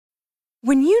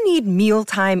When you need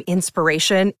mealtime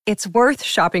inspiration, it's worth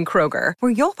shopping Kroger,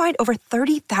 where you'll find over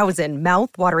 30,000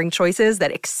 mouth-watering choices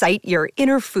that excite your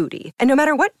inner foodie. And no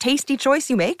matter what tasty choice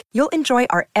you make, you'll enjoy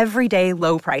our everyday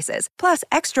low prices, plus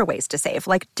extra ways to save,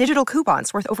 like digital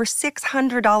coupons worth over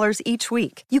 $600 each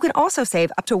week. You can also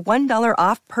save up to $1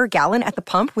 off per gallon at the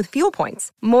pump with fuel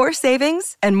points. More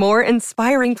savings and more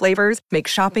inspiring flavors make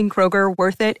shopping Kroger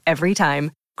worth it every time.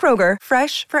 Kroger,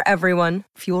 fresh for everyone.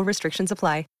 Fuel restrictions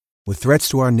apply. With threats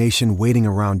to our nation waiting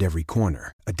around every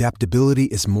corner, adaptability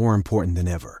is more important than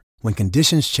ever. When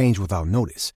conditions change without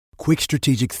notice, quick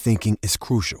strategic thinking is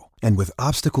crucial. And with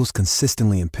obstacles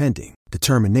consistently impending,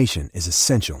 determination is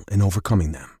essential in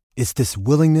overcoming them. It's this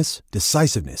willingness,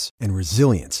 decisiveness, and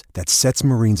resilience that sets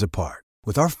Marines apart.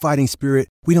 With our fighting spirit,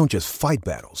 we don't just fight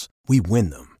battles, we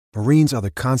win them. Marines are the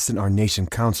constant our nation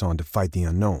counts on to fight the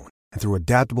unknown. And through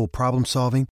adaptable problem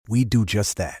solving, we do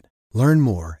just that. Learn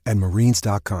more at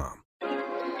marines.com.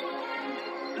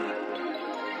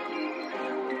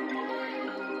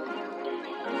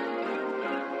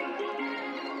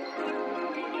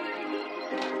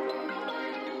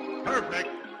 Perfect.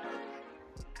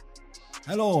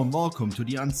 Hello and welcome to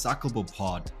the Unsuckable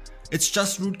Pod. It's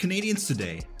just Rude Canadians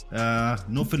today.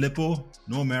 No Filippo,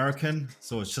 no American,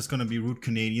 so it's just going to be Rude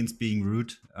Canadians being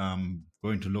rude.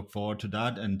 Going to look forward to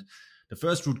that. And the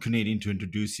first Rude Canadian to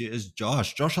introduce you is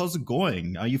Josh. Josh, how's it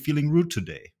going? Are you feeling rude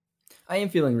today? I am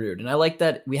feeling rude, and I like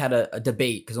that we had a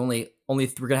debate because only we're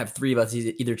gonna have three of us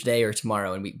either today or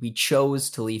tomorrow, and we chose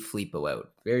to leave Filippo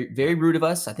out. Very, very rude of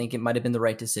us. I think it might have been the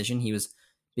right decision. He was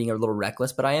being a little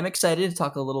reckless, but I am excited to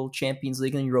talk a little Champions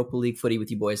League and Europa League footy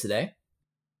with you boys today.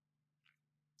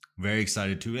 Very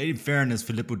excited too. In fairness,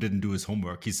 Filippo didn't do his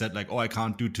homework. He said I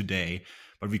can't do today,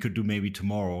 but we could do maybe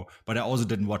tomorrow. But I also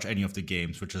didn't watch any of the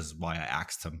games, which is why I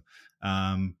asked him.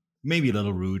 Maybe a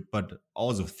little rude, but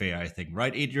also fair, I think.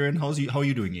 Right, Adrian? How are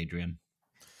you doing, Adrian?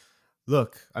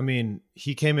 Look, I mean,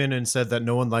 he came in and said that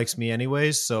no one likes me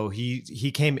anyways, so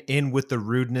he came in with the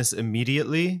rudeness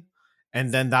immediately,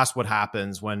 and then that's what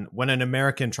happens when an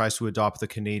American tries to adopt the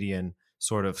Canadian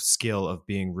sort of skill of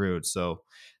being rude. So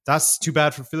that's too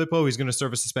bad for Filippo. He's going to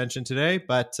serve a suspension today,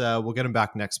 but we'll get him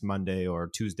back next Monday or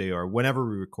Tuesday or whenever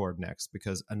we record next,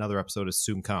 because another episode is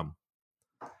soon come.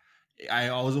 I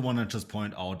also want to just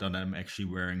point out that I'm actually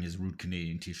wearing his Rude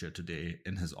Canadian t-shirt today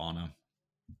in his honor.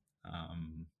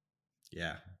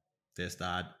 Yeah, there's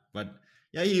that. But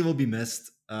yeah, he will be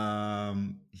missed.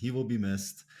 He will be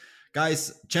missed.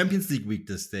 Guys, Champions League week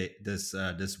this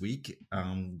week.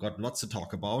 Got lots to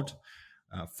talk about.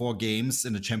 4 games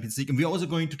in the Champions League, and we're also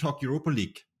going to talk Europa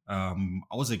League.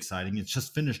 Also exciting. It's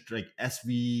just finished as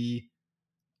we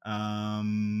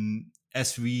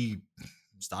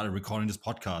started recording this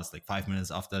podcast 5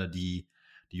 minutes after the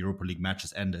Europa League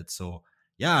matches ended. So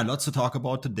yeah, lots to talk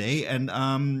about today. And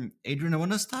Adrian, I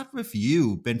want to start with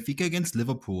you. Benfica against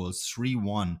Liverpool,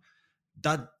 3-1.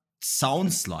 That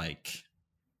sounds like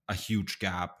a huge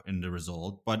gap in the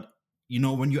result, but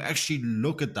when you actually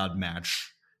look at that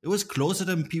match, it was closer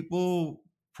than people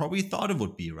probably thought it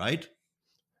would be, right?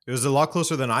 It was a lot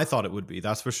closer than I thought it would be,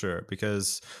 that's for sure.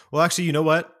 Because, well, actually, you know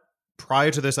what?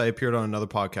 Prior to this, I appeared on another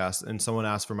podcast and someone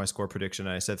asked for my score prediction,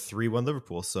 and I said 3-1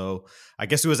 Liverpool. So I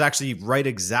guess it was actually right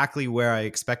exactly where I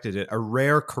expected it. A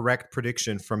rare correct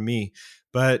prediction from me.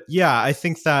 But yeah, I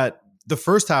think that the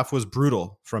first half was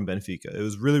brutal from Benfica. It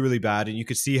was really, really bad. And you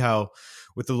could see how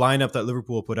with the lineup that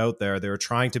Liverpool put out there, they were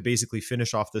trying to basically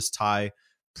finish off this tie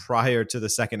prior to the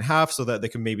second half so that they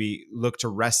can maybe look to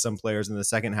rest some players in the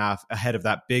second half ahead of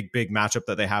that big matchup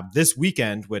that they have this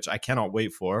weekend, which I cannot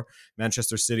wait for.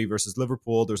 Manchester City versus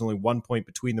Liverpool. There's only 1 point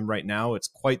between them right now. It's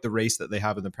quite the race that they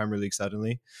have in the Premier League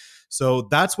suddenly. So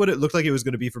that's what it looked like it was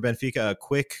going to be for Benfica, a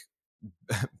quick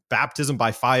baptism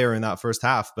by fire in that first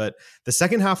half. But the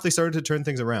second half, they started to turn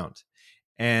things around.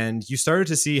 And you started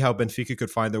to see how Benfica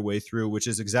could find their way through, which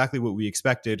is exactly what we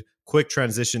expected. Quick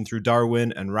transition through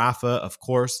Darwin and Rafa, of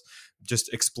course,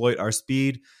 just exploit our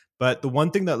speed. But the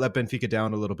one thing that let Benfica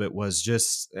down a little bit was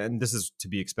just, and this is to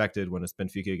be expected when it's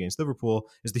Benfica against Liverpool,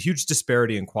 is the huge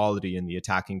disparity in quality in the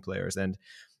attacking players. And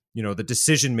the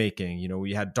decision making,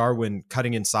 we had Darwin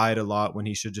cutting inside a lot when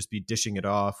he should just be dishing it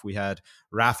off. We had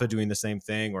Rafa doing the same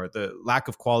thing, or the lack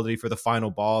of quality for the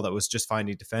final ball that was just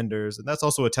finding defenders. And that's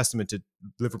also a testament to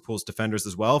Liverpool's defenders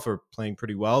as well for playing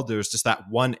pretty well. There's just that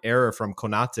one error from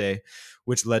Konate,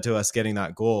 which led to us getting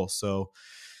that goal. So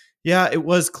yeah, it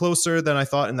was closer than I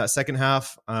thought in that second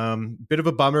half. Bit of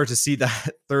a bummer to see that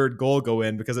third goal go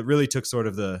in, because it really took sort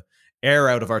of the air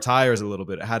out of our tires a little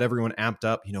bit. It had everyone amped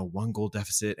up, 1 goal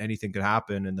deficit, anything could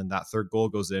happen. And then that third goal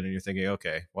goes in and you're thinking,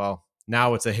 okay, well,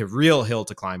 now it's a real hill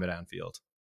to climb at Anfield.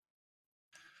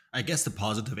 I guess the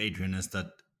positive, Adrian, is that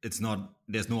there's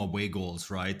no away goals,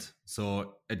 right?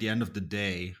 So at the end of the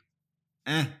day,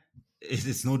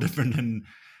 it's no different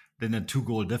than a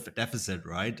 2-goal deficit,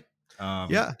 right?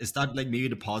 Yeah. Is that like maybe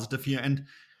the positive here? And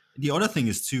the other thing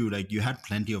is too, like, you had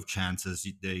plenty of chances.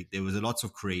 There was lots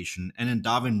of creation, and in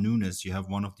Darwin Núñez, you have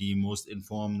one of the most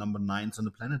informed number 9s on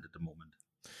the planet at the moment.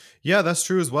 Yeah, that's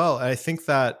true as well. I think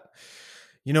that,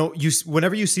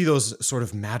 whenever you see those sort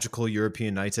of magical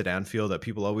European nights at Anfield that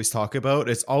people always talk about,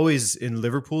 it's always in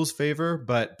Liverpool's favor.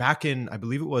 But back in, I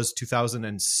believe it was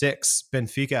 2006,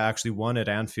 Benfica actually won at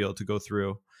Anfield to go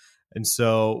through. And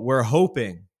so we're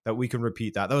hoping that we can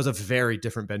repeat that. That was a very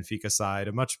different Benfica side,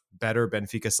 a much better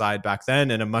Benfica side back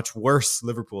then, and a much worse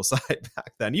Liverpool side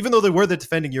back then, even though they were the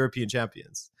defending European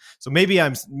champions. So maybe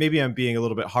I'm being a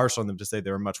little bit harsh on them to say they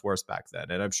were much worse back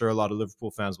then. And I'm sure a lot of Liverpool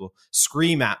fans will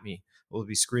scream at me. We'll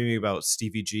be screaming about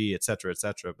Stevie G, et cetera, et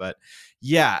cetera. But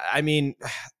yeah, I mean,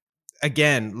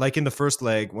 again, like in the first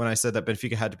leg, when I said that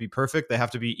Benfica had to be perfect, they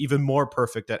have to be even more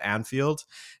perfect at Anfield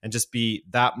and just be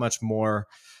that much more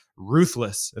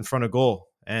ruthless in front of goal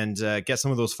and get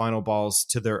some of those final balls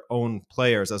to their own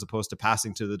players as opposed to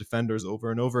passing to the defenders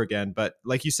over and over again. But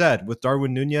like you said, with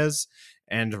Darwin Núñez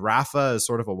and Rafa as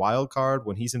sort of a wild card,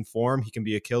 when he's in form, he can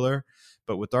be a killer.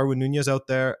 But with Darwin Núñez out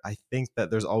there, I think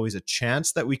that there's always a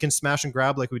chance that we can smash and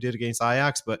grab like we did against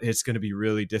Ajax, but it's going to be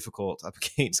really difficult up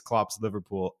against Klopp's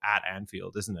Liverpool at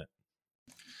Anfield, isn't it?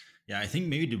 Yeah, I think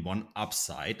maybe the one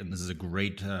upside, and this is a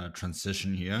great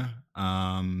transition here,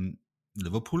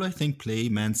 Liverpool, I think, play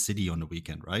Man City on the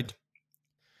weekend, right?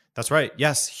 That's right.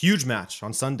 Yes, huge match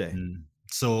on Sunday.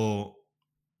 So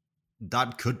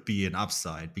that could be an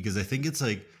upside, because I think it's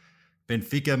like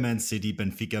Benfica, Man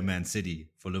City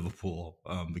for Liverpool,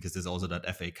 because there's also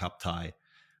that FA Cup tie.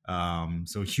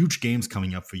 So huge games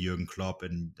coming up for Jurgen Klopp,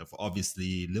 and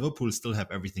obviously Liverpool still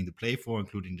have everything to play for,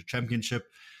 including the Championship,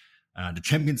 the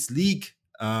Champions League,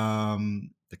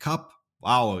 the Cup.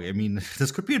 Wow, I mean,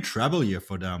 this could be a treble year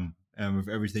for them. With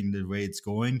everything the way it's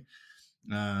going.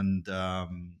 And I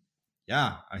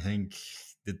think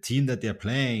the team that they're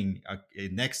playing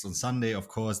next on Sunday, of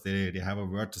course, they have a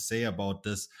word to say about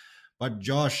this. But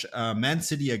Josh, Man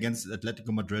City against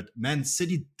Atletico Madrid. Man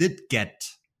City did get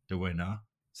the winner,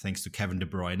 thanks to Kevin De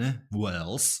Bruyne. Who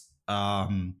else?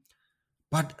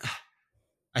 But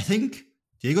I think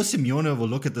Diego Simeone will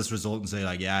look at this result and say,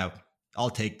 like, yeah, I'll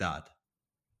take that.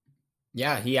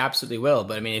 Yeah, he absolutely will.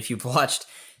 But I mean, if you've watched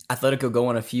Atletico go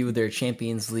on a few of their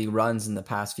Champions League runs in the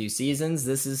past few seasons,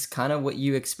 this is kind of what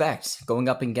you expect, going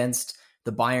up against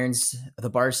the Bayerns, the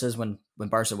Barças, when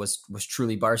Barca was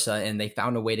truly Barca, and they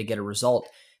found a way to get a result.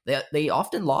 They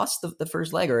often lost the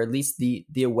first leg, or at least the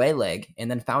away leg, and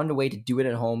then found a way to do it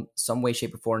at home some way,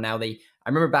 shape, or form. Now I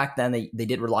remember back then they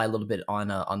did rely a little bit on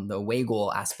the away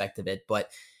goal aspect of it, but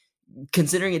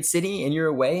considering it's City and you're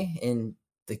away and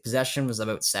the possession was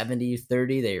about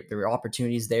 70-30. There were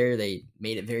opportunities there. They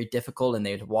made it very difficult, and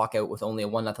they had to walk out with only a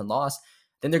 1-0 loss.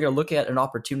 Then they're going to look at an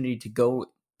opportunity to go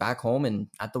back home and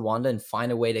at the Wanda and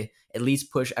find a way to at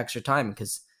least push extra time,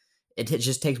 because it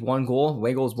just takes one goal.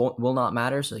 Away goals will not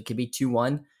matter, so it could be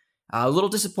 2-1. A little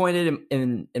disappointed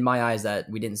in my eyes that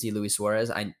we didn't see Luis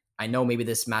Suarez. I know maybe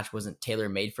this match wasn't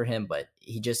tailor-made for him, but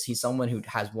he's someone who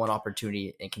has one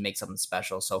opportunity and can make something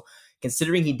special. So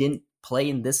considering he didn't play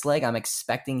in this leg, I'm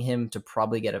expecting him to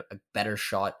probably get a better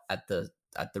shot at the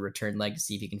return leg to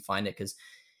see if he can find it, because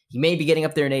he may be getting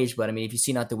up there in age, but I mean, if you've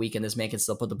seen at the weekend, this man can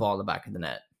still put the ball in the back of the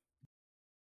net.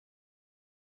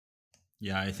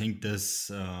 Yeah, I think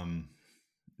this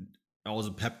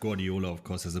also Pep Guardiola, of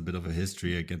course, has a bit of a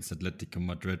history against Atletico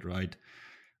Madrid, right?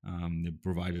 They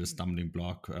provided a stumbling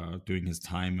block during his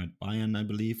time at Bayern, I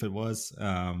believe it was.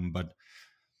 But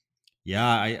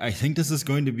yeah, I think this is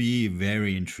going to be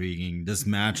very intriguing. This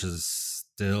match is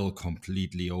still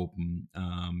completely open.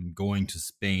 Going to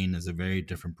Spain is a very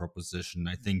different proposition.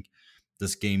 I think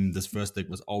this first leg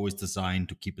was always designed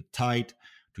to keep it tight,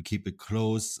 to keep it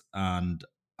close. And,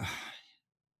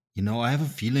 I have a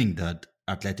feeling that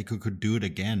Atletico could do it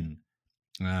again.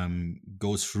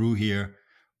 Goes through here,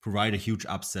 provide a huge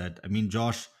upset. I mean,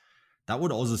 Josh, that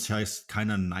would also just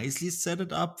kind of nicely set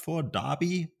it up for a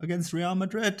derby against Real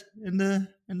Madrid in the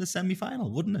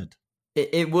semifinal, wouldn't it?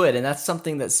 It would, and that's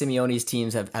something that Simeone's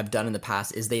teams have done in the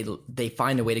past, is they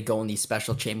find a way to go in these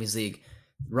special Champions League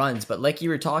runs. But like you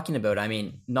were talking about, I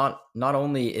mean, not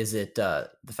only is it the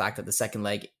fact that the second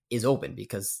leg is open,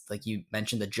 because like you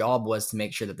mentioned, the job was to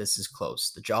make sure that this is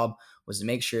close. The job was to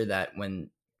make sure that when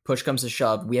push comes to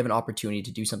shove, we have an opportunity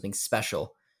to do something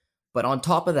special. But on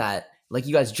top of that, like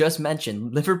you guys just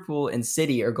mentioned, Liverpool and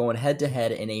City are going head to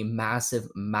head in a massive,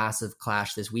 massive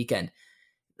clash this weekend.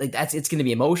 like it's going to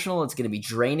be emotional. It's going to be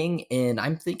draining. And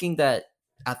I'm thinking that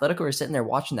Atletico are sitting there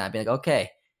watching that, being like,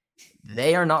 okay,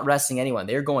 they are not resting anyone.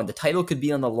 They're going, the title could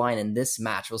be on the line in this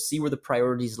match. We'll see where the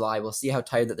priorities lie. We'll see how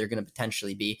tired that they're going to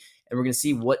potentially be. And we're going to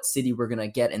see what City we're going to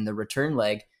get in the return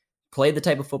leg, play the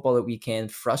type of football that we can,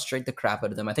 frustrate the crap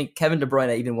out of them. I think Kevin De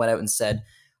Bruyne even went out and said,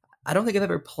 I don't think I've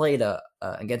ever played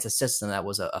against a system that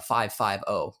was a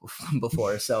 5-5-0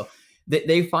 before. So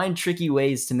they find tricky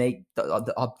ways to make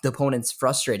the opponents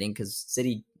frustrating, because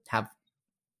City have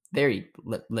very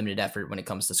limited effort when it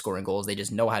comes to scoring goals. They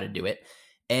just know how to do it.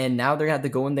 And now they're going to have to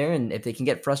go in there, and if they can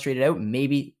get frustrated out,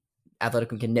 maybe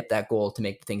Atletico can nip that goal to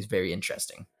make things very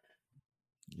interesting.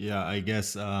 Yeah, I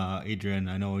guess, Adrian,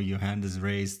 I know your hand is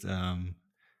raised.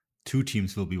 2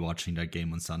 teams will be watching that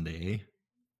game on Sunday, eh?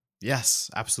 Yes,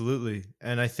 absolutely.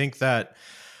 And I think that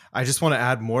I just want to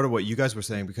add more to what you guys were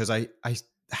saying, because I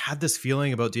had this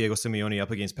feeling about Diego Simeone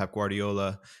up against Pep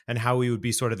Guardiola and how he would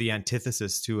be sort of the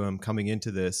antithesis to him coming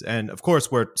into this. And of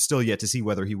course, we're still yet to see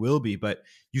whether he will be, but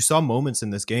you saw moments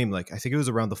in this game, like I think it was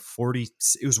around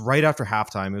it was right after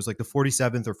halftime. It was like the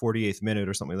 47th or 48th minute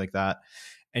or something like that.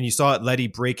 And you saw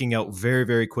Atleti breaking out very,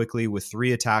 very quickly with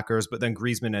 3 attackers, but then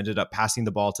Griezmann ended up passing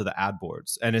the ball to the ad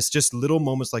boards. And it's just little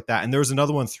moments like that. And there was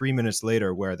another one 3 minutes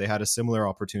later where they had a similar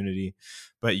opportunity,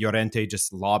 but Llorente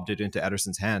just lobbed it into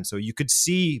Ederson's hand. So you could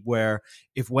see where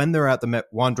when they're at the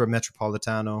Wanda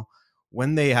Metropolitano,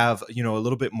 when they have, a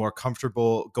little bit more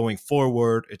comfortable going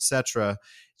forward, etc.,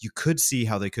 you could see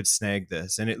how they could snag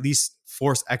this and at least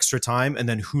force extra time. And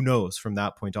then who knows from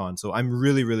that point on. So I'm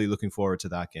really, really looking forward to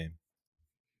that game.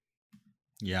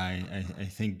 Yeah, I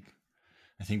think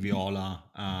we all are.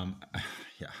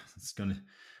 Yeah, it's gonna.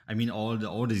 I mean,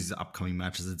 all these upcoming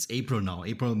matches. It's April now,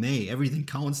 April, May. Everything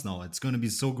counts now. It's gonna be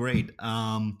so great.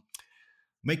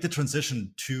 Make the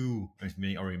transition to.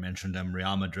 I already mentioned them.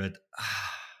 Real Madrid.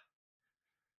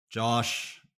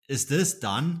 Josh, is this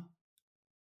done?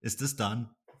 Is this done?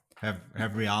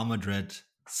 Have Real Madrid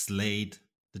slayed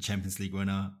the Champions League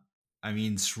winner? I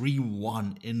mean,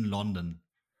 3-1 in London.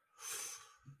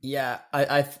 Yeah,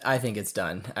 I think it's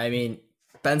done. I mean,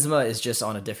 Benzema is just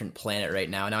on a different planet right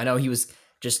now. Now, I know he was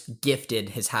just gifted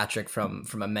his hat-trick from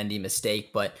a Mendy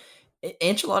mistake, but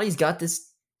Ancelotti's got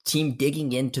this team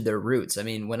digging into their roots. I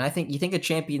mean, when you think of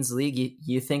Champions League,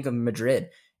 you think of Madrid.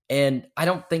 And I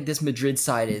don't think this Madrid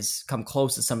side has come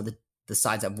close to some of the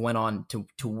sides that went on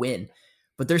to win.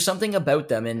 But there's something about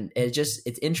them, and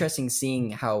it's interesting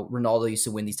seeing how Ronaldo used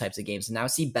to win these types of games. And now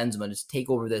see Benzema just take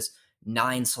over this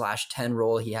 9/10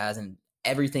 role he has, and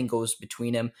everything goes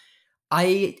between him.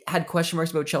 I had question marks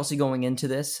about Chelsea going into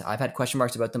this. I've had question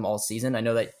marks about them all season. I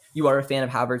know that you are a fan of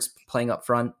Havertz playing up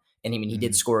front, and I mean he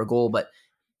did score a goal, but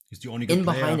he's the only good in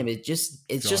behind player. him,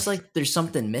 it's just like there's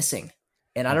something missing,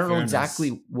 and I don't know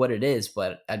exactly what it is.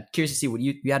 But I'm curious to see what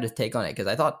you had to take on it, because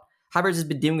I thought Havertz has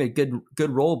been doing a good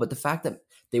role, but the fact that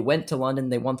they went to London,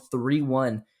 they won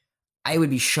 3-1, I would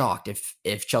be shocked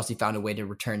if Chelsea found a way to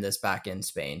return this back in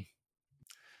Spain.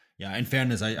 Yeah, in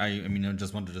fairness, I mean, I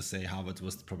just wanted to say Havertz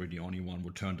was probably the only one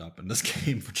who turned up in this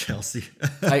game for Chelsea.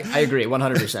 I agree,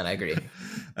 100%. I agree.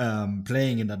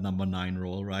 Playing in that number 9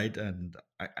 role, right? And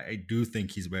I do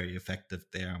think he's very effective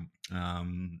there.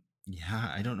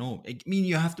 Yeah, I don't know. I mean,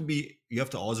 you have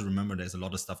to also remember there's a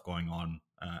lot of stuff going on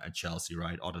at Chelsea,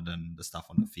 right? Other than the stuff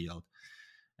on the field.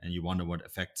 And you wonder what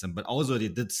affects them. But also they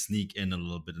did sneak in a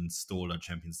little bit and stole a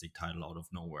Champions League title out of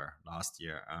nowhere last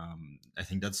year. I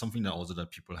think that's something that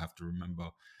people have to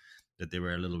remember, that they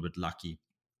were a little bit lucky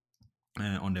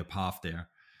on their path there,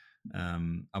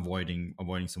 avoiding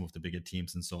some of the bigger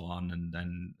teams and so on, and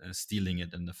then stealing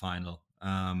it in the final.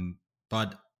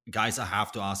 But guys, I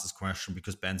have to ask this question,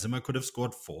 because Benzema could have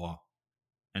scored 4.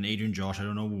 And Adrian, Josh, I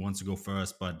don't know who wants to go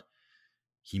first, but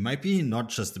he might be not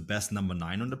just the best number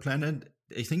 9 on the planet.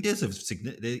 I think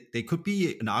there could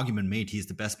be an argument made he's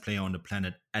the best player on the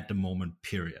planet at the moment,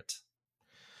 period.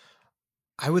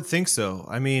 I would think so.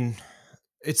 I mean,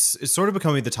 it's sort of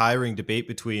becoming the tiring debate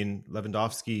between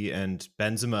Lewandowski and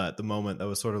Benzema at the moment. That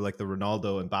was sort of like the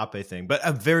Ronaldo and Mbappe thing, but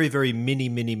a very, very mini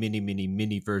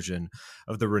version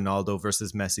of the Ronaldo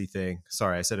versus Messi thing.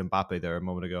 Sorry, I said Mbappe there a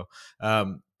moment ago.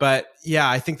 But yeah,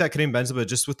 I think that Karim Benzema,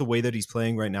 just with the way that he's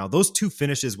playing right now, those 2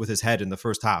 finishes with his head in the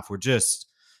first half were just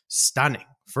stunning.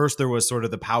 First, there was sort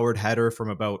of the powered header from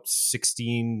about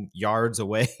 16 yards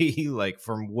away, like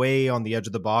from way on the edge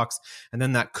of the box. And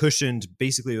then that cushioned,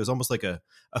 basically, it was almost like a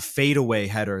fadeaway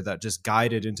header that just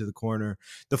guided into the corner.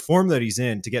 The form that he's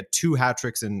in, to get 2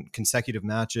 hat-tricks in consecutive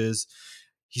matches,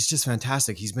 he's just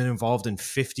fantastic. He's been involved in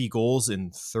 50 goals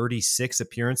in 36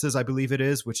 appearances, I believe it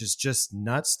is, which is just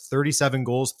nuts. 37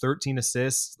 goals, 13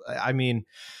 assists. I mean,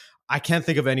 I can't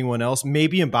think of anyone else.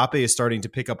 Maybe Mbappe is starting to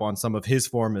pick up on some of his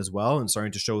form as well and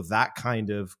starting to show that kind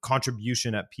of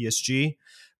contribution at PSG.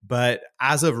 But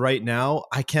as of right now,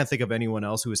 I can't think of anyone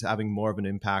else who is having more of an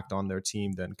impact on their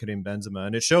team than Karim Benzema.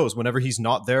 And it shows whenever he's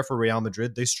not there for Real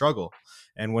Madrid, they struggle.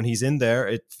 And when he's in there,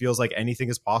 it feels like anything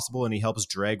is possible and he helps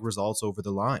drag results over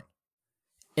the line.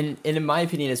 And in my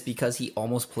opinion, it's because he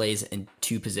almost plays in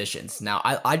two positions. Now,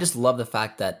 I just love the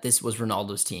fact that this was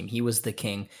Ronaldo's team. He was the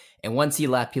king. And once he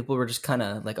left, people were just kind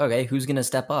of like, okay, who's going to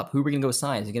step up? Who are we going to go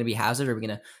sign? Is it going to be Hazard? Or are we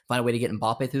going to find a way to get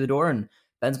Mbappe through the door? And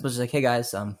Benzema's just like, hey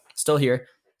guys, I'm still here.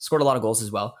 Scored a lot of goals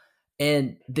as well.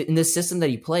 And in this system that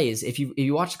he plays, if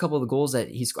you watch a couple of the goals that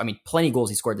plenty of goals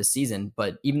he scored this season,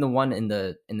 but even the one in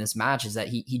this match is that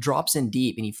he drops in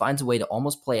deep and he finds a way to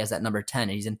almost play as that number 10.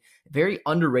 And he's a very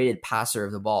underrated passer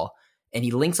of the ball. And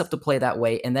he links up to play that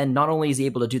way. And then not only is he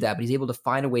able to do that, but he's able to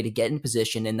find a way to get in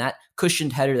position. And that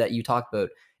cushioned header that you talked about,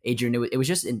 Adrian, it was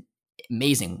just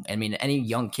amazing. I mean, any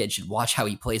young kid should watch how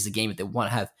he plays the game if they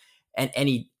want to have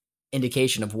any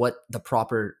indication of what the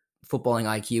proper footballing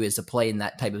IQ is to play in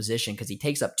that type of position, because he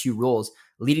takes up two roles,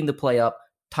 leading the play up,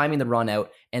 timing the run out,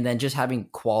 and then just having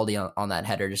quality on that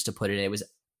header just to put it in.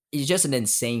 It's just an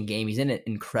insane game. He's in an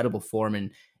incredible form,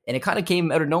 and it kind of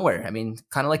came out of nowhere. I mean,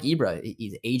 kind of like Ibra.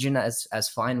 He's aging as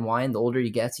fine wine. The older he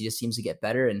gets, he just seems to get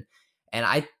better. And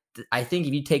I think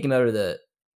if you take him out of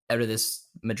this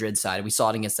Madrid side, we saw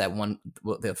it against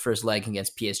the first leg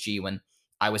against PSG when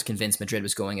I was convinced Madrid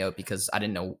was going out because I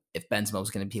didn't know if Benzema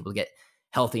was going to be able to get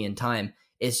healthy in time.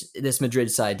 This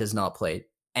Madrid side does not play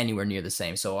anywhere near the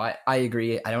same. So I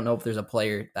agree. I don't know if there's a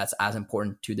player that's as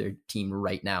important to their team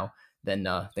right now than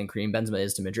Karim Benzema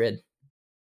is to Madrid.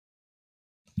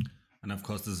 And of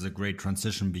course, this is a great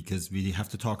transition because we have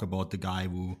to talk about the guy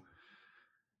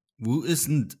who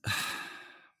isn't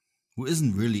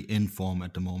really in form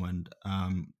at the moment,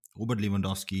 Robert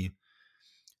Lewandowski.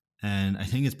 And I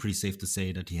think it's pretty safe to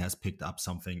say that he has picked up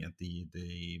something at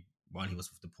while he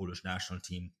was with the Polish national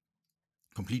team.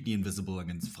 Completely invisible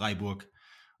against Freiburg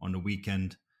on the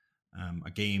weekend,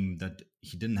 a game that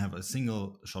he didn't have a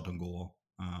single shot on goal,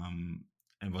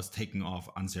 and was taken off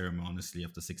unceremoniously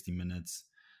after 60 minutes.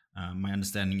 My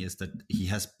understanding is that he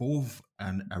has both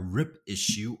a rib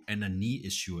issue and a knee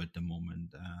issue at the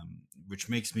moment, which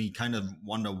makes me kind of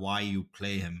wonder why you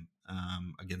play him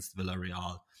against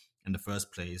Villarreal in the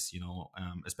first place,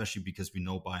 especially because we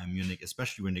know Bayern Munich,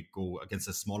 especially when they go against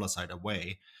a smaller side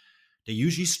away, they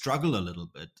usually struggle a little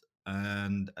bit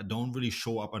and don't really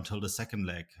show up until the second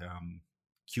leg.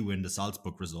 Cue in the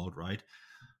Salzburg result, right?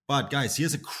 But guys,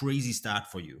 here's a crazy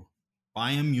stat for you.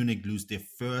 Bayern Munich lose their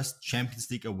first Champions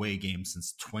League away game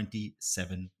since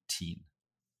 2017.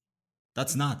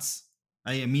 That's nuts.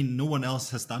 I mean, no one else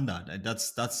has done that.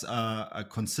 That's a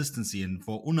consistency. And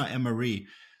for Unai Emery,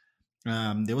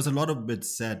 there was a lot of bit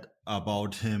said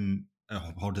about him,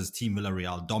 about his team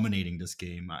Villarreal dominating this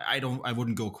game. I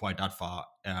wouldn't go quite that far,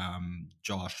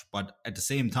 Josh. But at the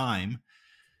same time,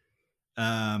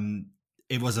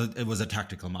 it was a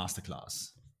tactical masterclass.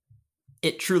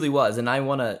 It truly was, and I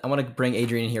want to bring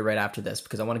Adrian in here right after this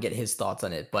because I want to get his thoughts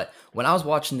on it. But when I was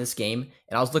watching this game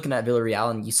and I was looking at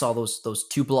Villarreal, and you saw those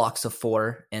two blocks of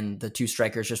four and the two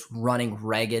strikers just running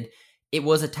ragged, it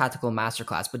was a tactical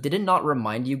masterclass. But did it not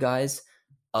remind you guys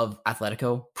of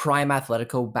Atletico, prime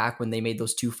Atletico, back when they made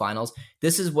those two finals?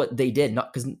 This is what they did,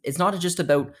 not because it's not just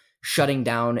about shutting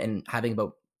down and having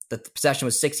about the possession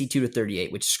was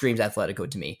 62-38, which screams Atletico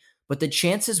to me. But the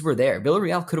chances were there.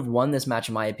 Villarreal could have won this match,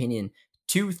 in my opinion,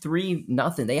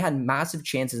 2-3-0. They had massive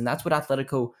chances, and that's what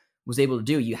Atletico was able to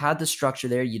do. You had the structure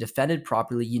there, you defended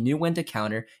properly, you knew when to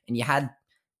counter, and you had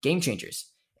game changers.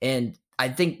 And I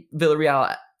think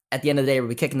Villarreal, at the end of the day, will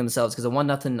be kicking themselves because a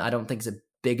 1-0 I don't think is a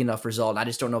big enough result. I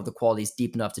just don't know if the quality is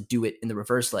deep enough to do it in the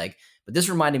reverse leg. But this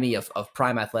reminded me of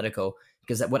prime Atletico,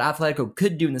 because what Atletico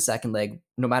could do in the second leg,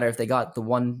 no matter if they got the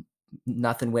 1-0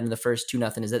 win in the first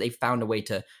 2-0, is that they found a way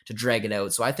to drag it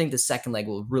out. So I think the second leg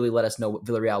will really let us know what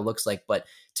Villarreal looks like. But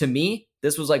to me,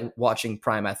 this was like watching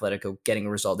prime Atletico getting a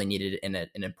result they needed in an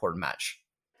important match.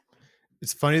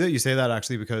 It's funny that you say that,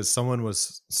 actually, because someone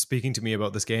was speaking to me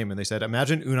about this game and they said,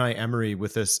 imagine Unai Emery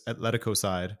with this Atletico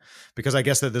side, because I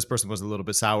guess that this person was a little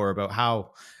bit sour about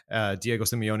how Diego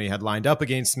Simeone had lined up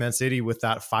against Man City with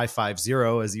that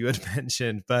 5-5-0, as you had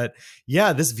mentioned. But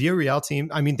yeah, this Villarreal team,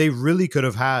 I mean, they really could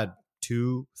have had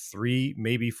 2, 3,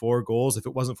 maybe 4 goals if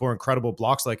it wasn't for incredible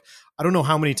blocks. Like, I don't know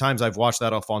how many times I've watched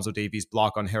that Alphonso Davies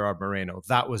block on Gerard Moreno.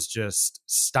 That was just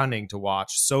stunning to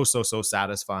watch. So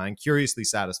satisfying, curiously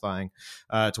satisfying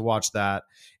to watch that.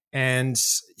 And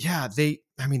yeah,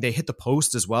 I mean, they hit the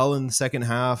post as well in the second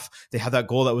half. They had that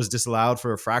goal that was disallowed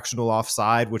for a fractional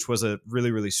offside, which was a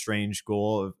really, really strange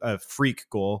goal, a freak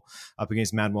goal up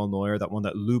against Manuel Neuer, that one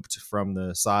that looped from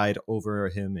the side over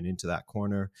him and into that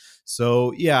corner.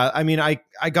 So, yeah, I mean, I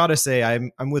got to say,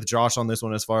 I'm with Josh on this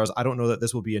one as far as I don't know that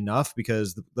this will be enough,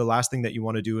 because the last thing that you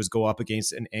want to do is go up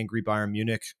against an angry Bayern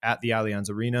Munich at the Allianz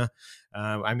Arena.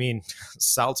 I mean,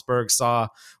 Salzburg saw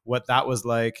what that was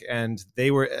like, and they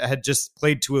had just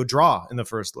played to a draw in the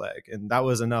first leg, and that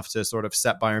was enough to sort of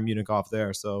set Bayern Munich off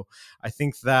there. So I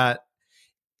think that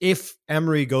if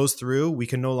Emery goes through, we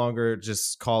can no longer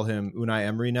just call him Unai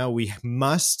Emery now. We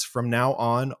must, from now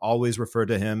on, always refer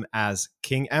to him as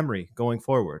King Emery going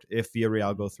forward if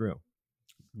Villarreal go through.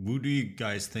 Who do you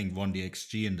guys think won the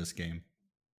XG in this game?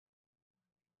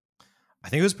 I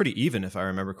think it was pretty even, if I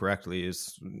remember correctly.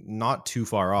 It's not too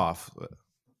far off.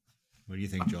 What do you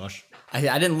think, Josh? I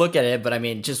didn't look at it, but I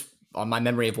mean, just on my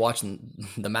memory of watching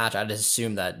the match, I just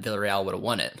assumed that Villarreal would have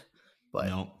won it. But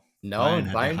no,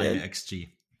 Bayern did.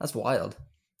 XG. That's wild.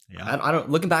 Yeah, I don't.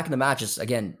 Looking back in the match, just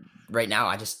again right now,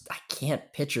 I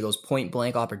can't picture those point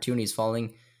blank opportunities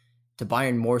falling to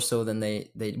Bayern more so than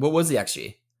they. What was the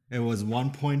XG? It was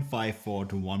 1.54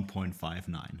 to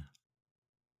 1.59.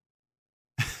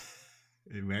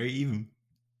 Very even.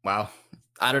 Wow.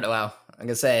 I don't know. Wow. I'm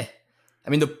gonna say. I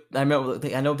mean, I know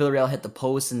Villarreal hit the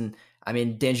post, and I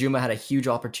mean, Danjuma had a huge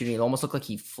opportunity. It almost looked like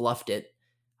he fluffed it.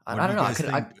 I don't know.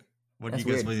 What do you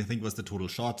guys really think was the total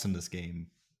shots in this game?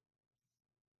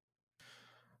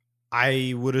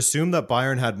 I would assume that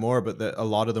Bayern had more, but that a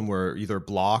lot of them were either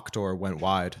blocked or went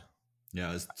wide.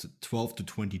 Yeah, it's 12 to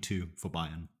 22 for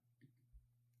Bayern.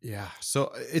 Yeah,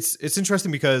 so it's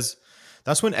interesting because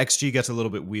that's when XG gets a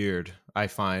little bit weird, I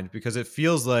find, because it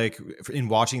feels like in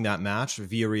watching that match,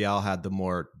 Villarreal had the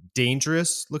more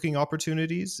dangerous looking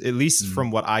opportunities, at least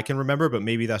from what I can remember, but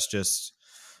maybe that's just,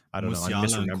 I don't know.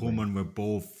 Musiala and Koeman were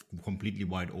both completely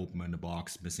wide open in the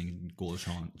box, missing goal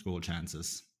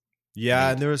chances.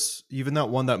 Yeah, and there was even that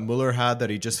one that Muller had that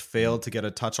he just failed to get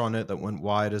a touch on it that went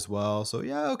wide as well. So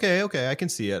yeah, okay, I can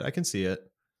see it.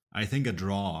 I think a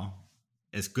draw,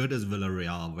 as good as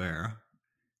Villarreal were,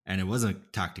 and it was a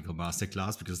tactical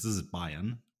masterclass because this is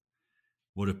Bayern,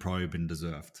 would have probably been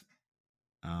deserved.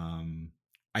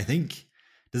 I think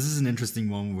this is an interesting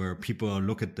one where people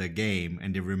look at the game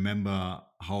and they remember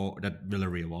how that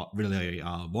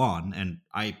Villarreal won, and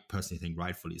I personally think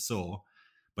rightfully so.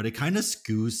 But it kind of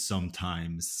skews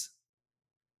sometimes.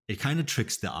 It kind of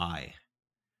tricks the eye.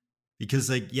 Because,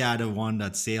 like, yeah, the one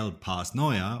that sailed past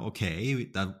Neuer, okay,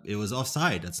 that it was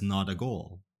offside. That's not a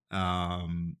goal.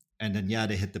 And then, yeah,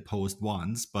 they hit the post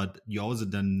once, but you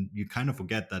kind of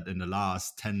forget that in the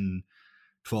last 10,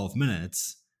 12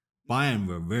 minutes, Bayern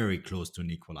were very close to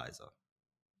an equalizer.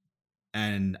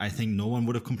 And I think no one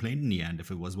would have complained in the end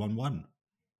if it was 1-1.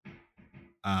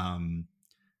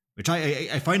 Which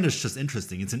I find is just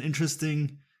interesting. It's an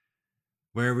interesting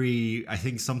where I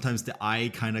think sometimes the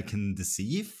eye kind of can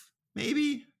deceive,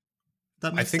 maybe.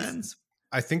 That makes sense.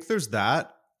 I think there's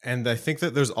that. And I think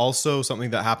that there's also something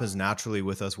that happens naturally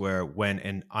with us where when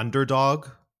an underdog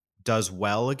does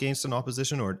well against an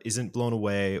opposition or isn't blown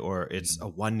away or it's a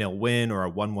 1-0 win or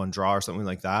a 1-1 draw or something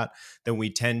like that, then we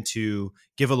tend to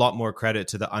give a lot more credit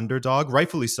to the underdog,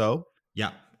 rightfully so.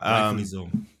 Yeah, rightfully so.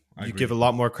 You give a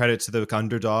lot more credit to the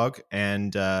underdog,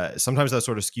 and sometimes that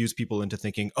sort of skews people into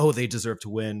thinking, oh, they deserve to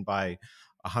win by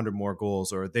 100 more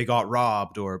goals, or they got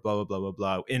robbed, or blah, blah, blah, blah,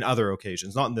 blah, in other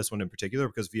occasions. Not in this one in particular,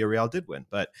 because Villarreal did win.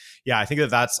 But yeah, I think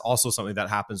that that's also something that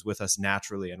happens with us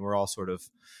naturally, and we're all sort of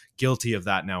guilty of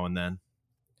that now and then.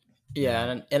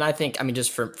 Yeah, and I think, I mean, just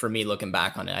for me looking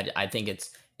back on it, I think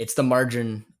it's the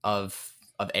margin of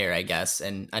error, I guess.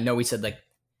 And I know we said, like,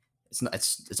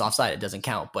 it's offside, it doesn't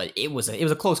count, but it was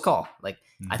a close call. Like,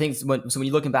 I think when you're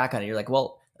looking back on it, you're like,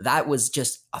 well, that was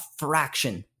just a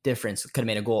fraction difference, could have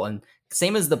made a goal. And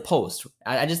same as the post.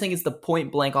 I just think it's the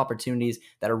point blank opportunities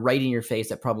that are right in your face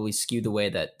that probably skew the way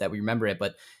that we remember it.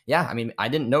 But yeah, I mean, I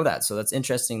didn't know that. So that's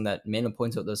interesting that Manuel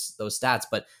points out those stats.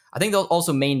 But I think the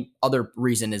also main other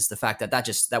reason is the fact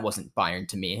that wasn't Bayern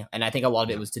to me. And I think a lot of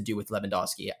it was to do with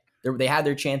Lewandowski. They had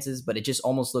their chances, but it just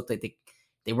almost looked like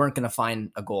they weren't going to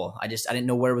find a goal. I didn't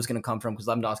know where it was going to come from because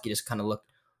Lewandowski just kind of looked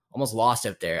almost lost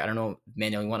out there. I don't know,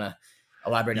 Manuel, you want to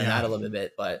elaborate on that a little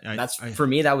bit, but for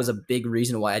me, that was a big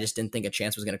reason why I just didn't think a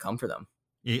chance was going to come for them.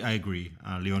 I agree.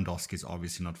 Lewandowski is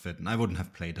obviously not fit, and I wouldn't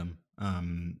have played him.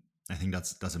 I think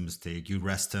that's a mistake. You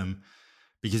rest him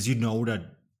because you know that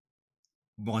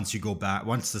once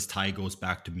this tie goes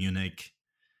back to Munich,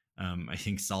 I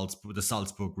think the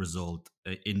Salzburg result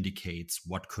indicates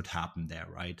what could happen there,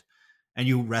 right? and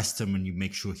you rest him and you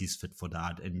make sure he's fit for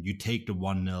that, and you take the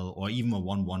 1-0 or even a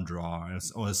 1-1 draw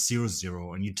or a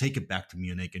 0-0, and you take it back to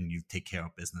Munich and you take care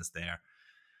of business there,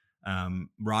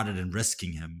 rather than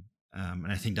risking him.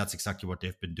 And I think that's exactly what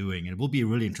they've been doing. And it will be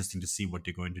really interesting to see what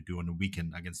they're going to do on the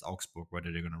weekend against Augsburg,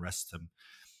 whether they're going to rest him.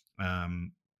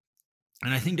 And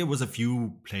I think there was a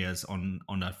few players on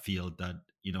that field that,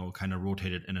 kind of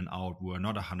rotated in and out, were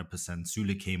not 100%.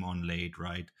 Süle came on late,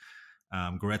 right?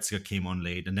 Goretzka came on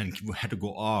late and then had to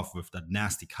go off with that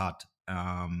nasty cut.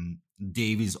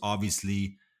 Davies,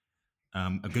 obviously,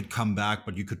 a good comeback,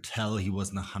 but you could tell he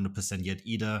wasn't 100% yet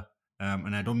either.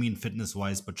 And I don't mean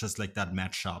fitness-wise, but just like that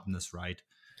match sharpness, right?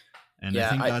 And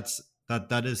yeah, I think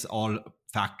that is all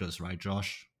factors, right,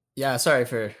 Josh? Yeah, sorry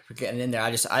for getting in there.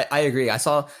 I agree. I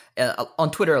saw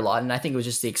on Twitter a lot, and I think it was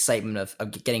just the excitement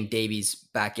of getting Davies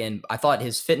back in. I thought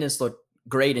his fitness looked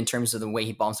great in terms of the way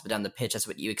he bumps up and down the pitch. That's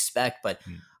what you expect. But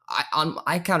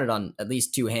I counted on at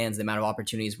least two hands the amount of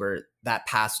opportunities where that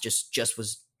pass just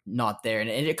was not there. And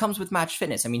it comes with match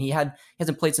fitness. I mean, he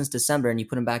hasn't played since December, and you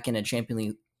put him back in a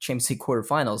Champions League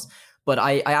quarterfinals. But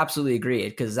I absolutely agree,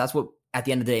 because that's what at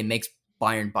the end of the day makes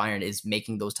Bayern is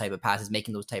making those type of passes,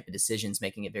 making those type of decisions,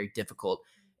 making it very difficult.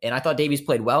 And I thought Davies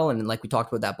played well, and like we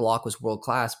talked about, that block was world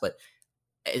class. But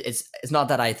it's not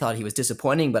that I thought he was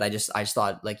disappointing, but I just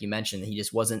thought, like you mentioned, he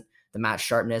just wasn't the match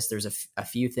sharpness. There's a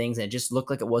few things, and it just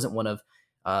looked like it wasn't one of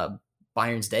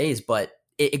Bayern's days. But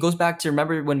it goes back to,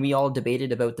 remember when we all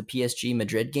debated about the PSG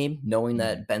Madrid game, knowing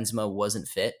that Benzema wasn't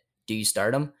fit? Do you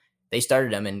start him? They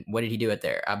started him, and what did he do out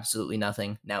there? Absolutely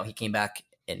nothing. Now he came back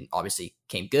and obviously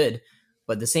came good.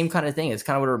 But the same kind of thing is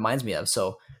kind of what it reminds me of.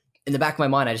 So in the back of my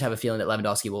mind, I just have a feeling that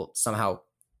Lewandowski will somehow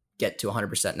get to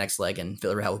 100% next leg, and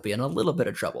Villarreal will be in a little bit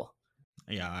of trouble.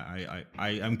 Yeah,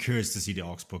 I'm curious to see the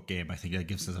Augsburg game. I think that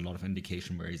gives us a lot of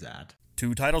indication where he's at.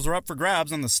 2 titles are up for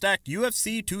grabs on the stacked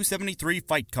UFC 273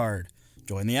 fight card.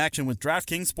 Join the action with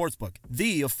DraftKings Sportsbook,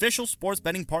 the official sports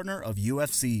betting partner of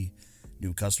UFC.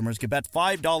 New customers can bet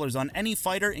 $5 on any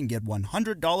fighter and get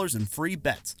 $100 in free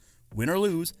bets. Win or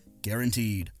lose,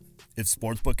 guaranteed. If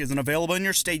Sportsbook isn't available in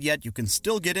your state yet, you can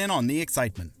still get in on the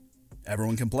excitement.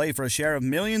 Everyone can play for a share of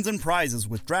millions in prizes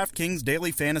with DraftKings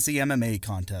Daily Fantasy MMA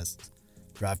contests.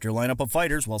 Draft your lineup of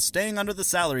fighters while staying under the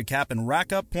salary cap and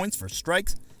rack up points for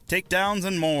strikes, takedowns,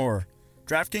 and more.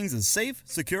 DraftKings is safe,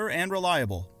 secure, and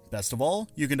reliable. Best of all,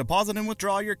 you can deposit and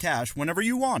withdraw your cash whenever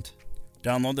you want.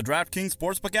 Download the DraftKings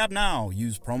Sportsbook app now.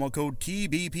 Use promo code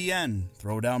TBPN.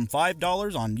 Throw down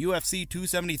 $5 on UFC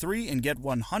 273 and get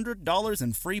 $100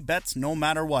 in free bets no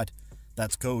matter what.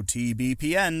 That's code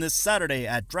TBPN this Saturday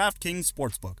at DraftKings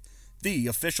Sportsbook, the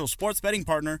official sports betting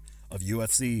partner of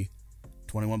UFC.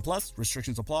 21 plus,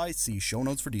 restrictions apply. See show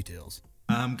notes for details.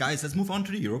 Guys, let's move on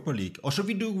to the Europa League. Or should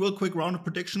we do a real quick round of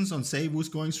predictions on, say, who's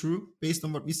going through based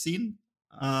on what we've seen?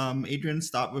 Adrian,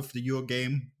 start with the Euro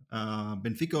game.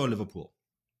 Benfica or Liverpool?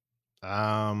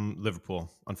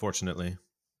 Liverpool, unfortunately.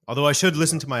 Although I should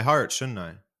listen to my heart, shouldn't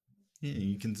I? Yeah,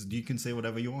 you can say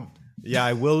whatever you want. Yeah,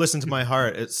 I will listen to my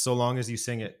heart. It's so long as you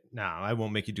sing it. No, I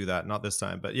won't make you do that. Not this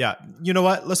time. But yeah, you know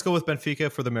what? Let's go with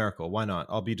Benfica for the miracle. Why not?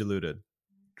 I'll be deluded.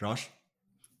 Josh?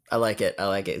 I like it.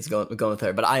 It's going with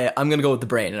her. But I'm gonna go with the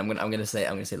brain, and I'm gonna say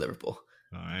Liverpool.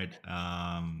 All right.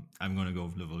 I'm gonna go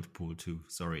with Liverpool too.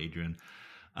 Sorry, Adrian.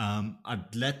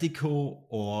 Atletico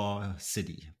or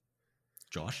City?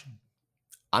 Josh?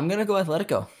 I'm going to go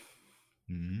Atletico.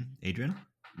 Adrian?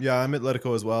 Yeah, I'm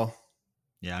Atletico as well.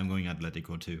 Yeah, I'm going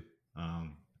Atletico too.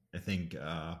 I think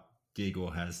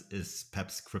Diego is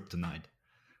Pep's kryptonite.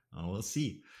 We'll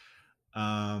see.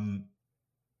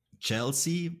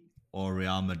 Chelsea or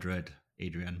Real Madrid,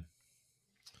 Adrian?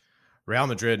 Real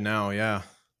Madrid now, yeah.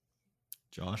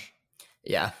 Josh?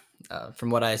 Yeah. From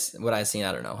what I've seen,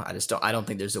 I don't know. I don't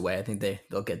think there's a way. I think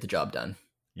they'll get the job done.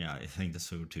 Yeah, I think that's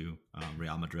so too.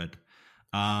 Real Madrid.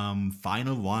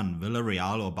 Final one,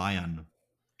 Villarreal or Bayern?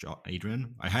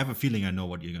 Adrian? I have a feeling I know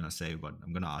what you're going to say, but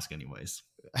I'm going to ask anyways.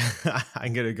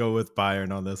 I'm going to go with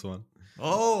Bayern on this one.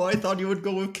 Oh, I thought you would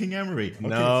go with King Emery. Okay,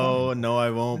 no, I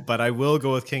won't. But I will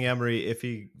go with King Emery if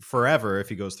he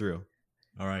goes through.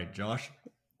 All right, Josh?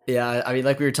 Yeah, I mean,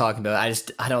 like we were talking about,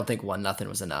 I don't think 1-0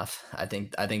 was enough. I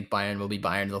think Bayern will be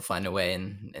Bayern. They'll find a way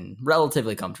and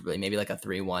relatively comfortably, maybe like a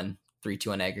 3-1,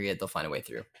 3-2 on aggregate. They'll find a way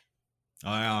through.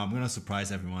 Oh, yeah, I'm going to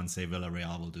surprise everyone and say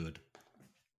Villarreal will do it.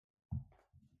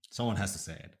 Someone has to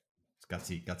say it. It's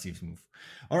gutsy move.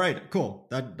 All right, cool.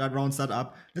 That rounds that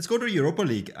up. Let's go to the Europa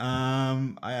League.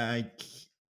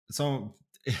 So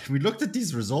we looked at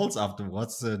these results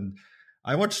afterwards, and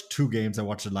I watched 2 games. I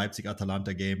watched the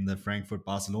Leipzig-Atalanta game, the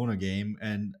Frankfurt-Barcelona game,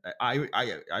 and I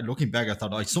looking back, I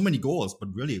thought, so many goals, but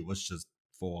really it was just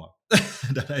before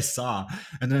that I saw.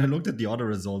 And then I looked at the other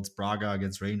results: Braga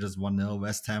against Rangers 1-0,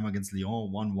 West Ham against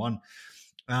Lyon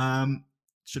 1-1.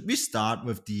 Should we start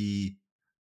with the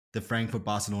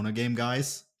Frankfurt-Barcelona game,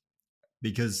 guys?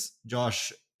 Because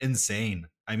Josh, insane.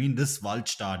 I mean, this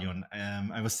Waldstadion,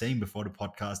 I was saying before the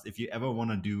podcast, if you ever want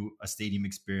to do a stadium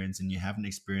experience and you haven't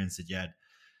experienced it yet,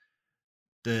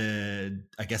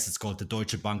 I guess it's called the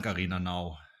Deutsche Bank Arena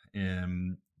now.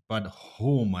 But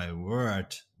oh my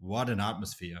word, what an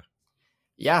atmosphere.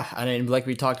 Yeah, I mean, like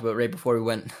we talked about right before we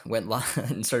went live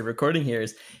and started recording here,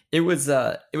 it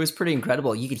was pretty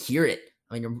incredible. You could hear it.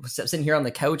 I mean, you're sitting here on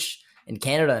the couch in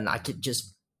Canada, and I could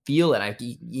just feel it.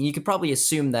 You could probably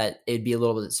assume that it'd be a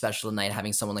little bit special tonight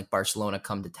having someone like Barcelona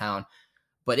come to town,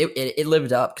 but it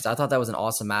lived up, because I thought that was an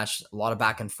awesome match. A lot of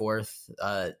back and forth.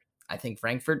 I think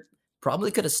Frankfurt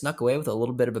probably could have snuck away with a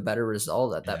little bit of a better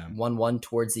result. At that 1-1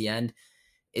 towards the end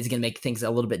is going to make things a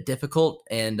little bit difficult.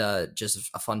 And just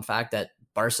a fun fact that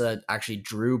Barca actually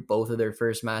drew both of their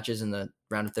first matches in the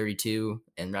round of 32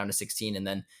 and round of 16, and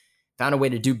then found a way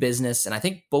to do business. And I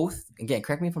think both, again,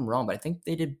 correct me if I'm wrong, but I think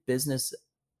they did business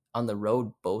on the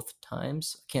road both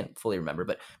times. I can't fully remember,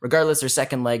 but regardless, their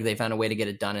second leg, they found a way to get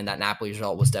it done. And that Napoli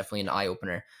result was definitely an eye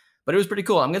opener, but it was pretty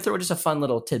cool. I'm going to throw just a fun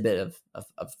little tidbit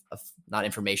of not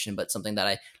information, but something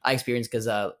that I experienced. Cause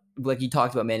like you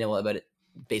talked about, Manuel, about it.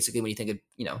 Basically, when you think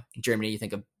of, Germany, you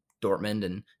think of Dortmund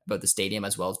and about the stadium,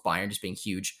 as well as Bayern just being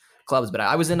huge clubs. But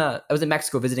I was in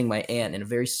Mexico visiting my aunt in a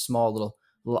very small little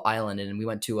island. And we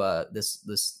went to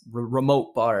this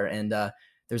remote bar, and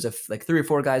there's like 3 or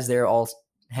 4 guys there all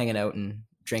hanging out and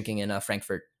drinking in a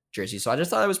Frankfurt jersey. So I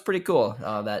just thought it was pretty cool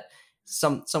that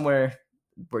somewhere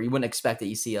where you wouldn't expect that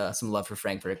you see some love for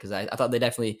Frankfurt, because I thought they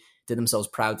definitely did themselves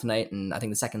proud tonight. And I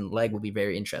think the second leg will be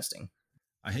very interesting.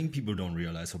 I think people don't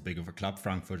realize how big of a club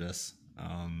Frankfurt is.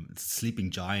 It's a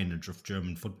sleeping giant of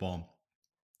German football.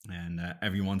 And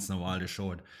every once in a while they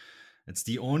show it. It's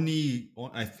the only...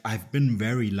 I've been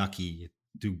very lucky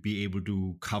to be able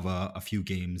to cover a few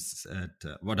games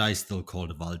at what I still call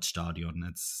the Waldstadion.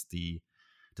 It's the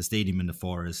stadium in the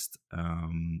forest.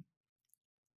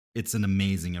 It's an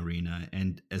amazing arena,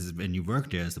 and when you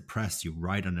work there as a press, you're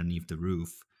right underneath the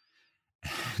roof.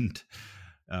 And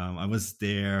I was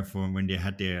there for when they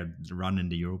had their run in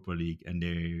the Europa League, and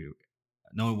it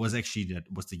was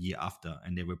the year after,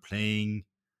 and they were playing.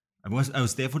 I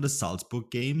was there for the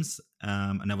Salzburg games,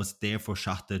 and I was there for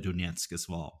Shakhtar Donetsk as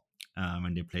well.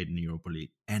 When they played in the Europa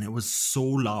League. And it was so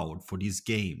loud for these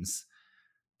games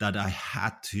that I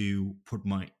had to put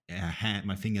my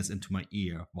fingers into my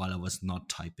ear while I was not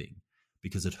typing,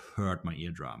 because it hurt my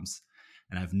eardrums.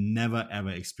 And I've never, ever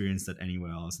experienced that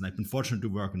anywhere else. And I've been fortunate to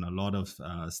work in a lot of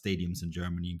stadiums in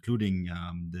Germany, including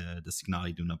the Signal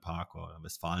Iduna Park or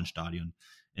Westfalenstadion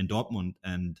in Dortmund.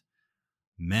 And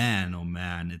man, oh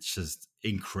man, it's just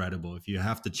incredible. If you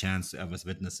have the chance to ever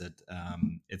witness it,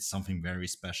 it's something very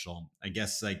special. I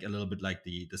guess like a little bit like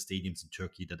the stadiums in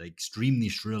Turkey that are extremely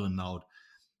shrill and loud.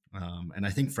 And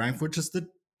I think Frankfurt just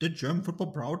did German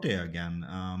football proud there again.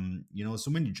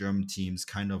 So many German teams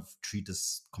kind of treat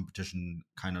this competition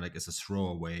kind of like as a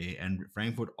throwaway, and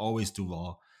Frankfurt always do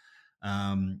well.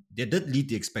 They did lead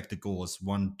the expected goals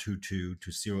 1-2-2 to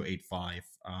 0-8-5.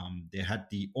 They had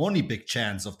the only big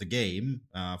chance of the game,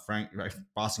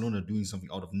 Barcelona doing something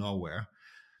out of nowhere.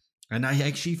 And I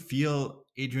actually feel,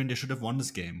 Adrian, they should have won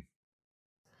this game.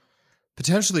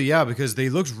 Potentially, yeah, because they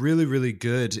looked really, really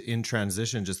good in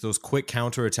transition, just those quick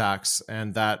counterattacks,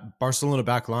 and that Barcelona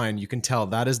back line, you can tell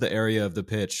that is the area of the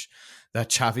pitch that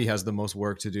Xavi has the most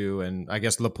work to do. And I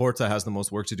guess Laporta has the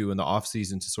most work to do in the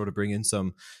offseason to sort of bring in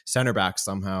some center backs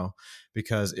somehow,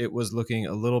 because it was looking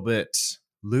a little bit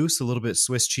loose, a little bit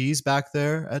Swiss cheese back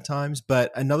there at times.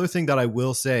 But another thing that I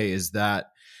will say is that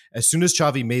as soon as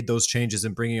Xavi made those changes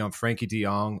in bringing on Frankie de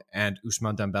Jong and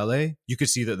Ousmane Dembele, you could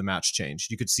see that the match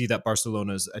changed. You could see that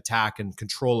Barcelona's attack and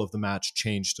control of the match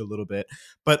changed a little bit.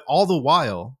 But all the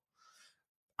while,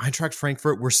 Eintracht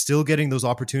Frankfurt were still getting those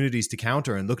opportunities to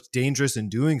counter and looked dangerous in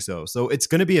doing so. So it's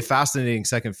going to be a fascinating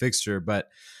second fixture, but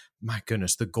my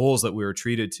goodness, the goals that we were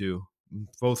treated to,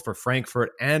 both for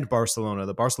Frankfurt and Barcelona.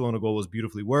 The Barcelona goal was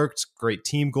beautifully worked, great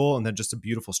team goal, and then just a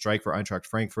beautiful strike for Eintracht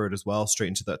Frankfurt as well, straight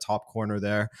into that top corner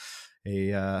there.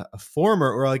 A former,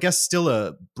 or I guess still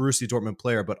a Borussia Dortmund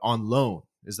player, but on loan.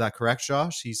 Is that correct,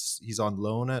 Josh? He's on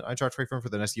loan at Eintracht Frankfurt for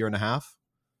the next year and a half?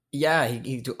 Yeah,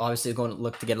 he obviously going to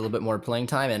look to get a little bit more playing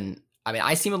time. And I mean,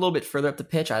 I see him a little bit further up the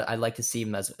pitch. I'd like to see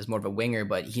him as more of a winger,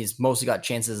 but he's mostly got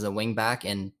chances as a wing back,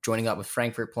 and joining up with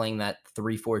Frankfurt playing that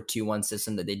 3-4-2-1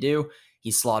 system that they do.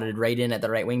 He's slotted right in at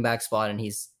the right wing back spot, and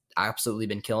he's absolutely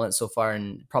been killing it so far,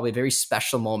 and probably a very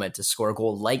special moment to score a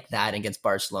goal like that against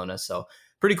Barcelona. So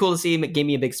pretty cool to see. It gave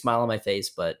me a big smile on my face.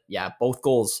 But yeah, both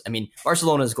goals. I mean,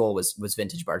 Barcelona's goal was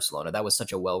vintage Barcelona. That was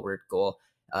such a well-worked goal.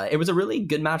 It was a really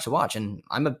good match to watch, and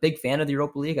I'm a big fan of the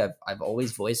Europa League. I've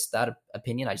always voiced that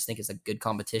opinion. I just think it's a good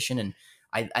competition, and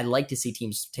I like to see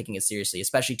teams taking it seriously,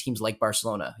 especially teams like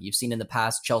Barcelona. You've seen in the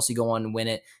past Chelsea go on and win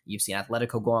it. You've seen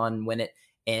Atletico go on and win it.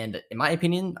 And in my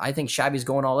opinion, I think Xavi's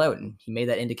going all out, and he made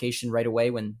that indication right away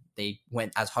when they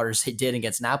went as hard as they did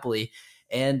against Napoli.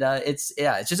 And it's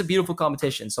just a beautiful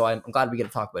competition. So I'm glad we get to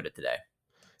talk about it today.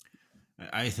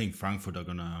 I think Frankfurt are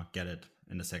gonna get it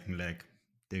in the second leg.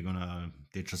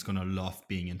 They're just gonna love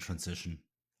being in transition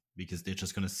because they're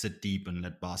just gonna sit deep and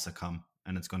let Barca come,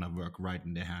 and it's gonna work right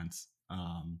in their hands.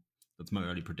 That's my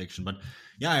early prediction. But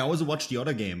yeah, I also watched the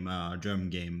other game, German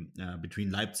game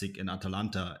between Leipzig and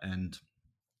Atalanta, and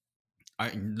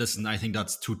I think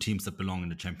that's two teams that belong in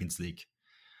the Champions League.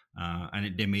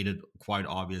 And they made it quite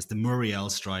obvious. The Muriel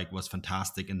strike was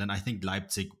fantastic, and then I think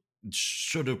Leipzig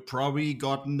should have probably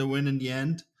gotten the win in the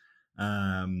end.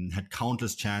 Had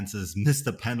countless chances, missed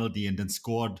a penalty, and then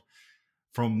scored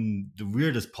from the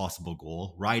weirdest possible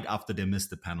goal right after they missed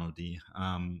the penalty,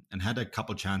 and had a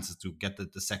couple chances to get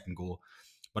the second goal.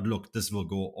 But look, this will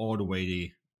go all the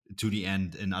way to the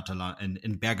end in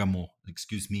in Bergamo,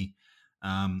 excuse me.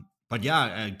 But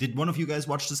yeah, did one of you guys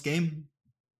watch this game?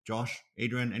 Josh,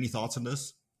 Adrian, any thoughts on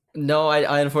this? No,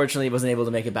 I unfortunately wasn't able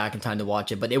to make it back in time to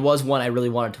watch it, but it was one I really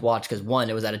wanted to watch because one,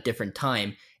 it was at a different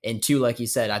time, and two, like you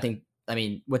said, I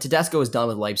mean, what Tedesco has done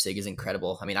with Leipzig is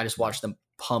incredible. I mean, I just watched them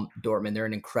pump Dortmund. They're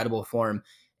in incredible form.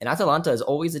 And Atalanta is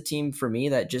always a team for me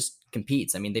that just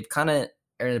competes. I mean, they've kind of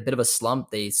are in a bit of a slump.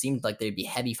 They seemed like they'd be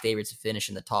heavy favorites to finish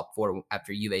in the top four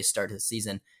after Juve started the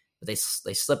season, but they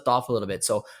slipped off a little bit.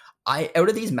 So out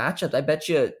of these matchups, I bet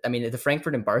you, I mean, if the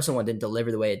Frankfurt and Barca one didn't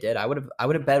deliver the way it did, I would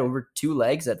have bet over 2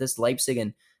 legs that this Leipzig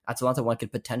and Atalanta one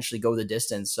could potentially go the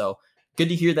distance. So good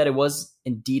to hear that it was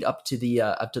indeed up to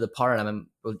the par. And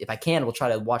if I can, we'll try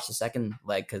to watch the second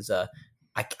leg because I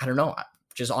don't know.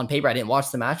 Just on paper, I didn't watch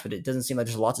the match, but it doesn't seem like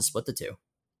there's a lot to split the two.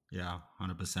 Yeah,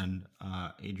 100%.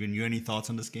 Adrian, you any thoughts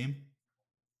on this game?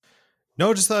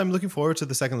 No, just that I'm looking forward to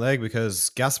the second leg because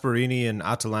Gasperini and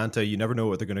Atalanta, you never know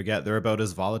what they're going to get. They're about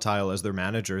as volatile as their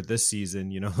manager this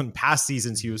season. You know, in past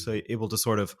seasons, he was able to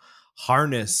sort of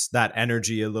harness that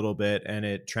energy a little bit, and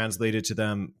it translated to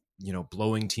them, you know,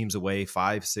 blowing teams away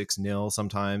 5-6-0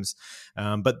 sometimes.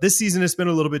 But this season has been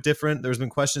a little bit different. There's been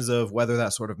questions of whether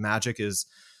that sort of magic is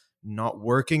not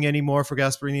working anymore for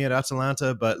Gasperini at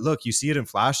Atalanta. But look, you see it in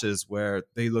flashes where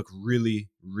they look really,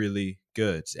 really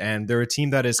good. And they're a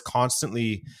team that is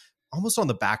constantly almost on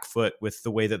the back foot with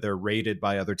the way that they're rated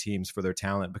by other teams for their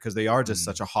talent, because they are just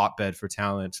such a hotbed for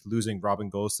talent. Losing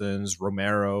Robin Gosens,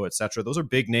 Romero, etc. Those are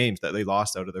big names that they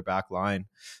lost out of their back line.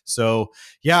 So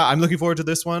yeah, I'm looking forward to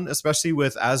this one, especially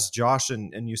with, as Josh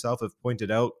and yourself have pointed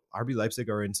out, RB Leipzig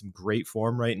are in some great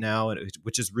form right now,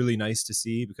 which is really nice to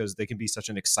see because they can be such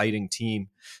an exciting team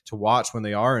to watch when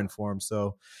they are in form.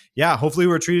 So yeah, hopefully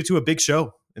we're treated to a big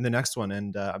show in the next one,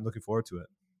 and I'm looking forward to it.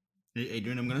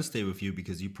 Adrian, I'm going to stay with you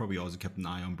because you probably also kept an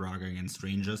eye on Braga against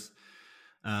Rangers.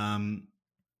 When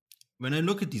I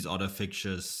look at these other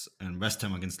fixtures, and West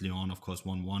Ham against Lyon, of course,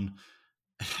 1-1,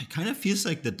 it kind of feels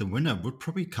like that the winner would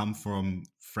probably come from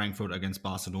Frankfurt against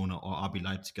Barcelona or RB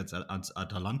Leipzig against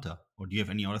Atalanta. Or do you have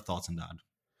any other thoughts on that?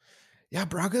 Yeah,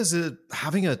 Braga is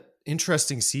having an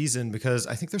interesting season because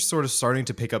I think they're sort of starting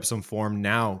to pick up some form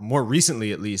now, more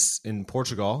recently at least in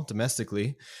Portugal,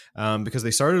 domestically, because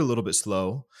they started a little bit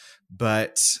slow.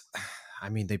 But I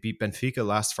mean, they beat Benfica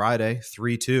last Friday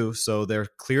 3-2, so they're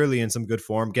clearly in some good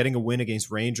form. Getting a win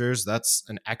against Rangers, that's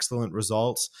an excellent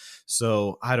result.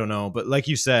 So I don't know, but like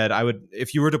you said, I would,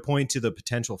 if you were to point to the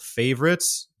potential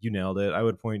favorites, you nailed it. I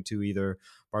would point to either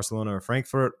Barcelona or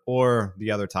Frankfurt or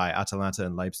the other tie, Atalanta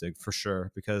and Leipzig, for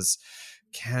sure, because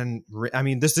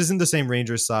this isn't the same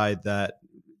Rangers side that,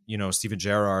 you know, Steven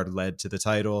Gerrard led to the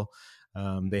title.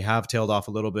 They have tailed off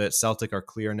a little bit. Celtic are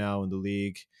clear now in the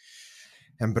league.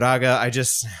 And Braga,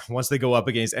 once they go up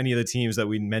against any of the teams that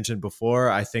we mentioned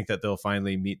before, I think that they'll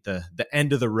finally meet the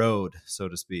end of the road, so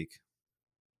to speak.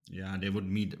 Yeah, they would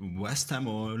meet West Ham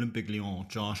or Olympique Lyon.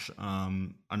 Josh,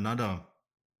 another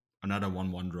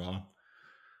 1-1 draw.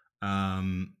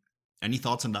 Any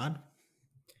thoughts on that?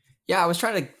 Yeah, I was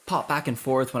trying to pop back and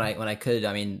forth when I could.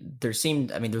 I mean, there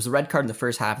was a red card in the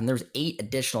first half, and there was 8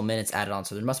 additional minutes added on,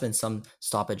 so there must have been some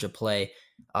stoppage of play.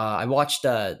 I watched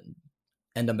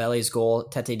Ndombele's goal.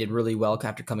 Tete did really well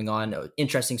after coming on.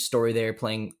 Interesting story there,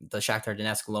 playing the Shakhtar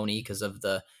Donetsk loanee because of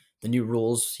the new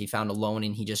rules. He found a loan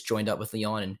and he just joined up with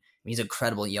Lyon, and he's an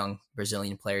incredible young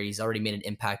Brazilian player. He's already made an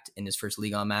impact in his first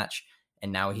Ligue 1 match,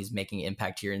 and now he's making an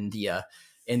impact here in the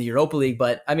in the Europa League.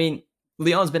 But I mean,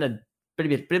 Lyon's been a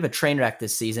bit of a train wreck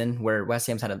this season, where West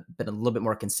Ham's been a little bit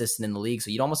more consistent in the league. So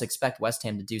you'd almost expect West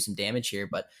Ham to do some damage here.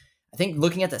 But I think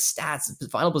looking at the stats, the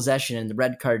final possession and the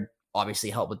red card obviously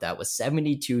helped with that, with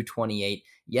 72-28,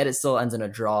 yet it still ends in a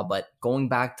draw. But going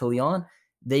back to Lyon,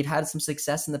 they've had some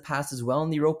success in the past as well in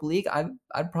the Europa League.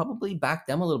 I'd probably back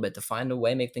them a little bit to find a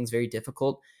way, make things very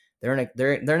difficult. They're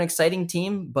an exciting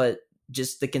team, but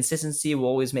just the consistency will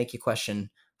always make you question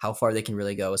how far they can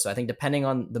really go. So I think depending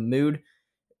on the mood,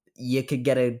 you could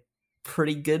get a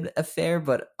pretty good affair.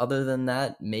 But other than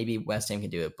that, maybe West Ham can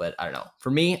do it. But I don't know.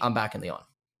 For me, I'm back in Lyon.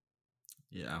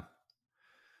 Yeah.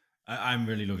 I'm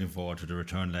really looking forward to the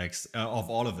return legs of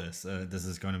all of this. This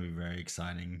is going to be very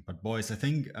exciting. But boys, I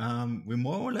think we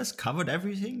more or less covered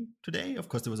everything today. Of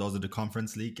course, there was also the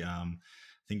Conference League. I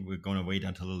think we're going to wait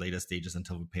until the later stages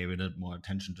until we pay a bit more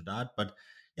attention to that. But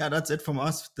yeah, that's it from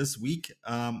us this week.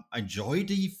 Enjoy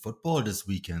the football this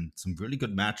weekend. Some really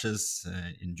good matches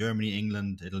in Germany,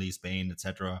 England, Italy, Spain,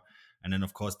 etc. And then,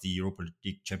 of course, the Europa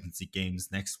League Champions League games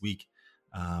next week.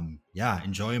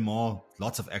 Enjoy more.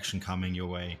 Lots of action coming your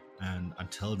way. And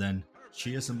until then,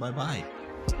 cheers and bye-bye.